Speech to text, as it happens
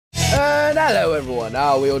Hello everyone,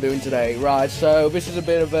 how are we all doing today? Right, so this is a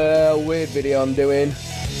bit of a weird video I'm doing.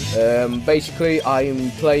 Basically I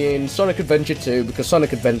am playing Sonic Adventure 2 because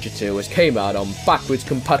Sonic Adventure 2 has came out on backwards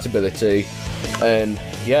compatibility, and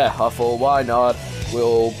yeah, I thought why not?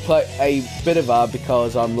 We'll play a bit of that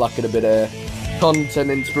because I'm lacking a bit of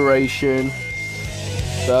content inspiration.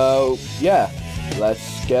 So yeah,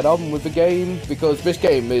 let's get on with the game because this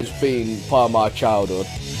game has been part of my childhood.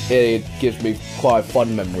 It gives me quite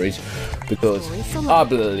fond memories because I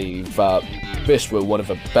believe that this was one of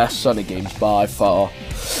the best Sonic games by far.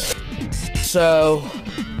 So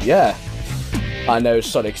yeah, I know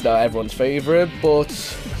Sonic's not everyone's favourite, but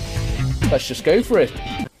let's just go for it.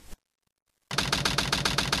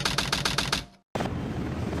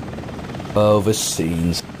 Oh, the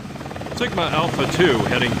scenes. Sigma Alpha 2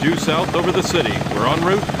 heading due south over the city. We're en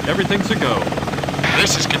route. Everything's a go.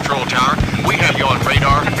 This is Control Tower. We have you on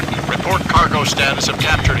radar. Report cargo status of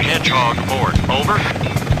captured Hedgehog aboard. Over.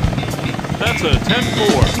 That's a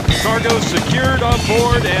 10-4. Cargo secured on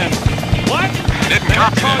board and... What? Didn't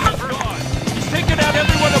copy that. Hedgehog is gone. He's taken out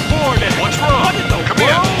everyone aboard and... What's wrong? What in the Come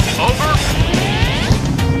world? here. Over.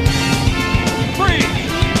 Freeze!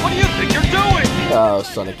 What do you think you're doing? Oh,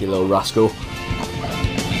 Sonic, you little rascal.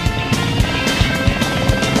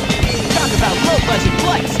 Talk about low-budget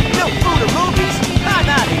flights, no food or movies. I'm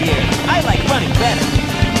out of here. I like running better.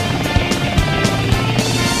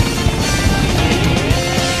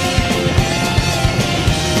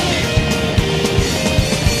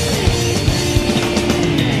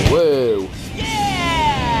 Whoa.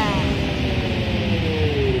 Yeah!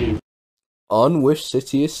 On with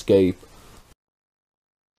City Escape.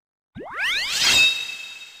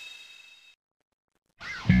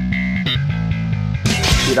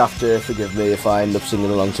 You'd have to forgive me if I end up singing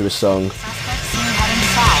along to this song.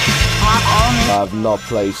 I've not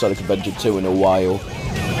played Sonic Adventure 2 in a while,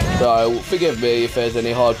 so forgive me if there's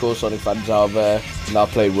any hardcore Sonic fans out there and I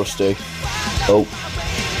play Rusty. Oh.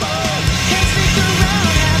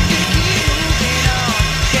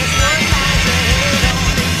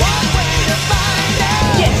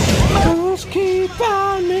 Just keep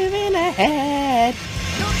on moving ahead.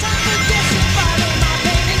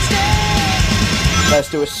 Let's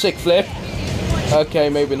do a sick flip. Okay,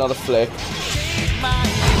 maybe not a flip.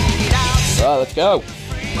 Right, let's go.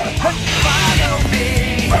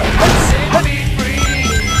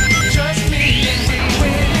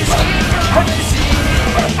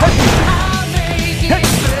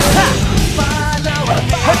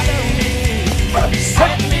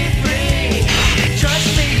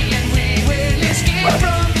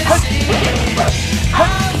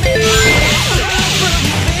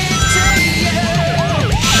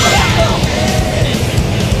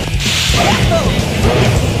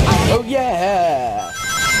 Oh yeah!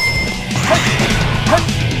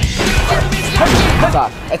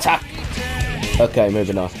 Attack! Attack! Okay,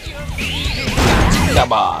 moving on.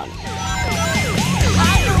 Come on!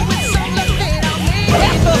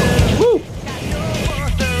 Woo!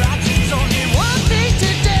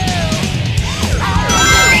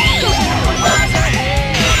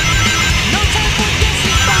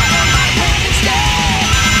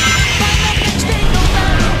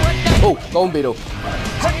 Oh, go on, Beetle.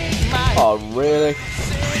 Oh, really?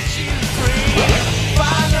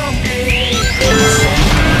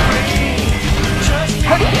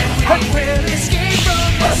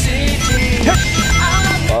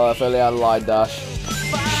 Oh, if only I had a line dash.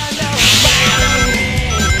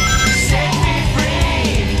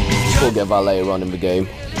 We'll get that later on in the game.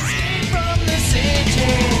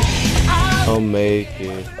 I'll make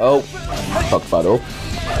it. Oh, fuck that up.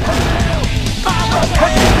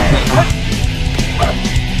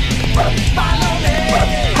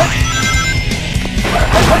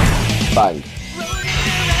 Bang.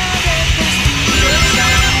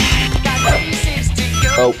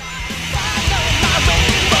 Oh.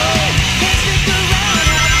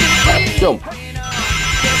 Jump.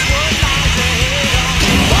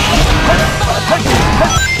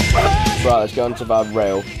 Right, let's go onto that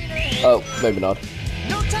rail. Oh, maybe not.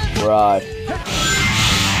 Right.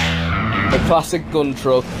 The classic gun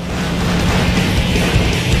truck.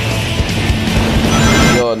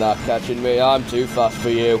 You're not catching me, I'm too fast for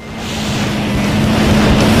you.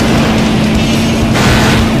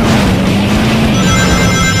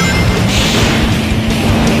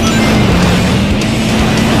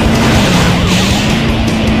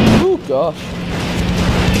 Oh gosh.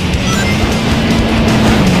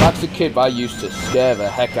 That's the kid that used to scare the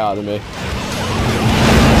heck out of me.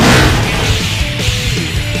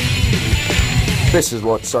 This is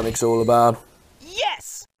what Sonic's all about.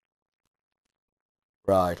 Yes!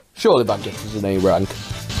 Right. Surely that gets us an A rank.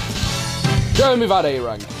 Show me that A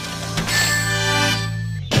rank.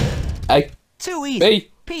 A. Too easy.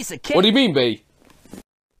 B. Piece of cake. What do you mean, B?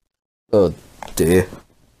 Oh dear.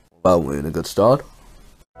 Well, we're in a good start.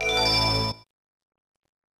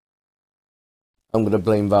 I'm gonna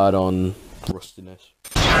blame that on rustiness.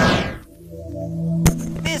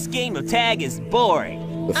 This game of tag is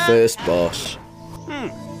boring. The first boss.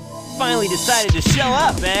 Finally decided to show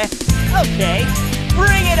up, eh? Okay,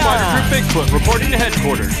 bring it Spider on! Troop Bigfoot reporting to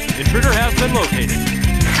headquarters. Intruder has been located.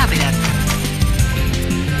 Copy that.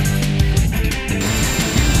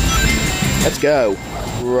 Let's go.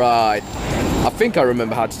 Right. I think I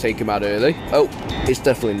remember how to take him out early. Oh, it's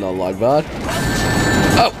definitely not like that.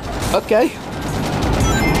 Oh, okay.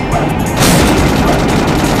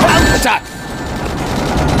 Attack!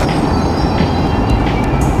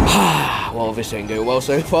 Well, this ain't going well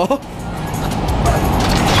so far.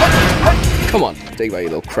 Come on, take that, you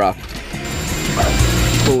little crap.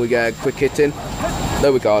 Can we get a quick hit in?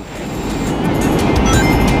 No, we can't.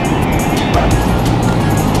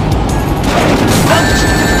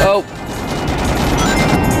 Oh.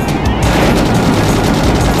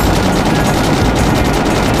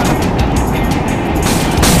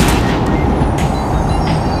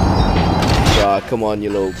 Right, come on, you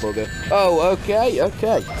little bugger. Oh, okay,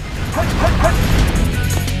 okay.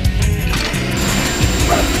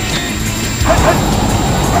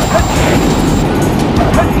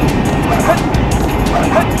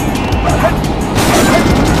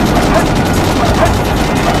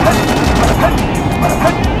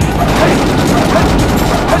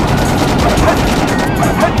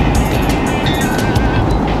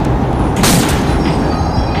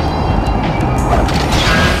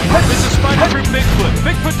 This is Spider Troop Bigfoot.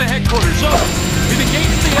 Bigfoot to headquarters. Over. We've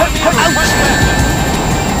engaged the enemy and request backup.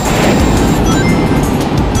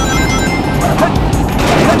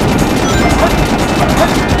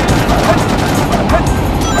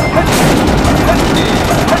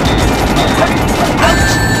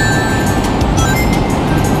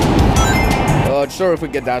 Oh, just sure if we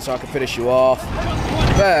can get down so I can finish you off.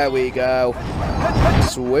 There we go.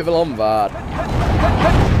 Swivel on that.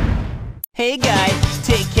 Hey guys,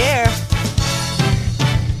 take care.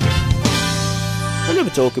 Another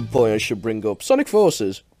talking point I should bring up. Sonic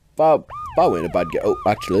Forces. That weren't a bad game. Oh,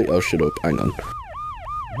 actually, oh, shut up. Hang on.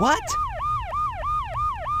 What?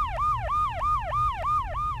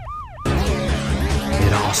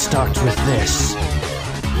 It all starts with this.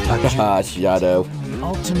 Ah, Shadow.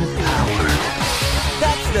 Ultimate power.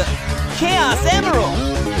 That's the Chaos Emerald!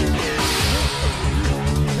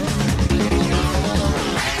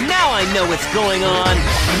 Now I know what's going on.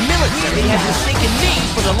 The military has mistaken me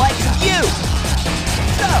for the likes of you.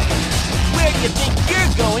 So, where do you think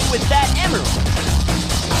you're going with that emerald?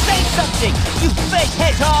 Say something, you fake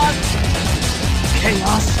hedgehog!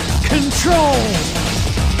 Chaos control!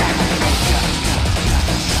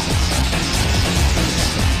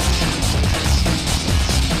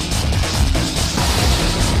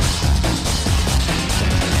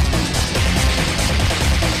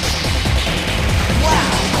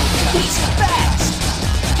 He's fast!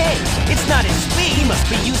 Hey, it's not his speed. He must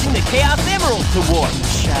be using the Chaos Emerald to warp.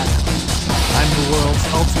 Shadow. I'm the world's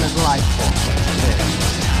ultimate life form. There's no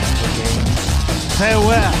time for games.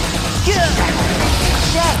 Farewell.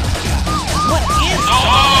 Shadow, what is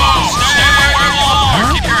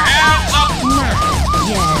Keep your hands up!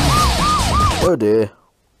 Oh dear.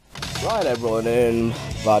 Right, everyone, and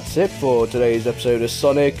that's it for today's episode of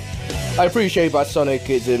Sonic. I appreciate that Sonic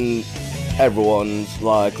isn't everyone's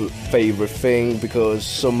like favorite thing, because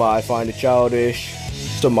some might find it childish,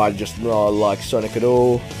 some might just not like Sonic at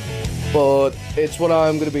all, but it's what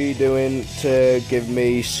I'm going to be doing to give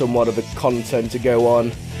me somewhat of a content to go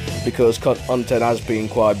on, because content has been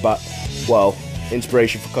quite bad. Well,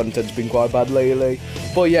 inspiration for content's been quite bad lately,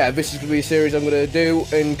 but yeah, this is going to be a series I'm going to do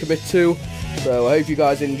and commit to, so I hope you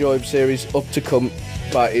guys enjoyed the series up to come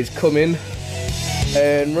that is coming.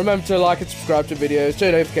 And remember to like and subscribe to videos,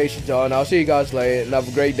 turn notifications on. I'll see you guys later, and have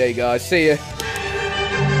a great day, guys. See ya.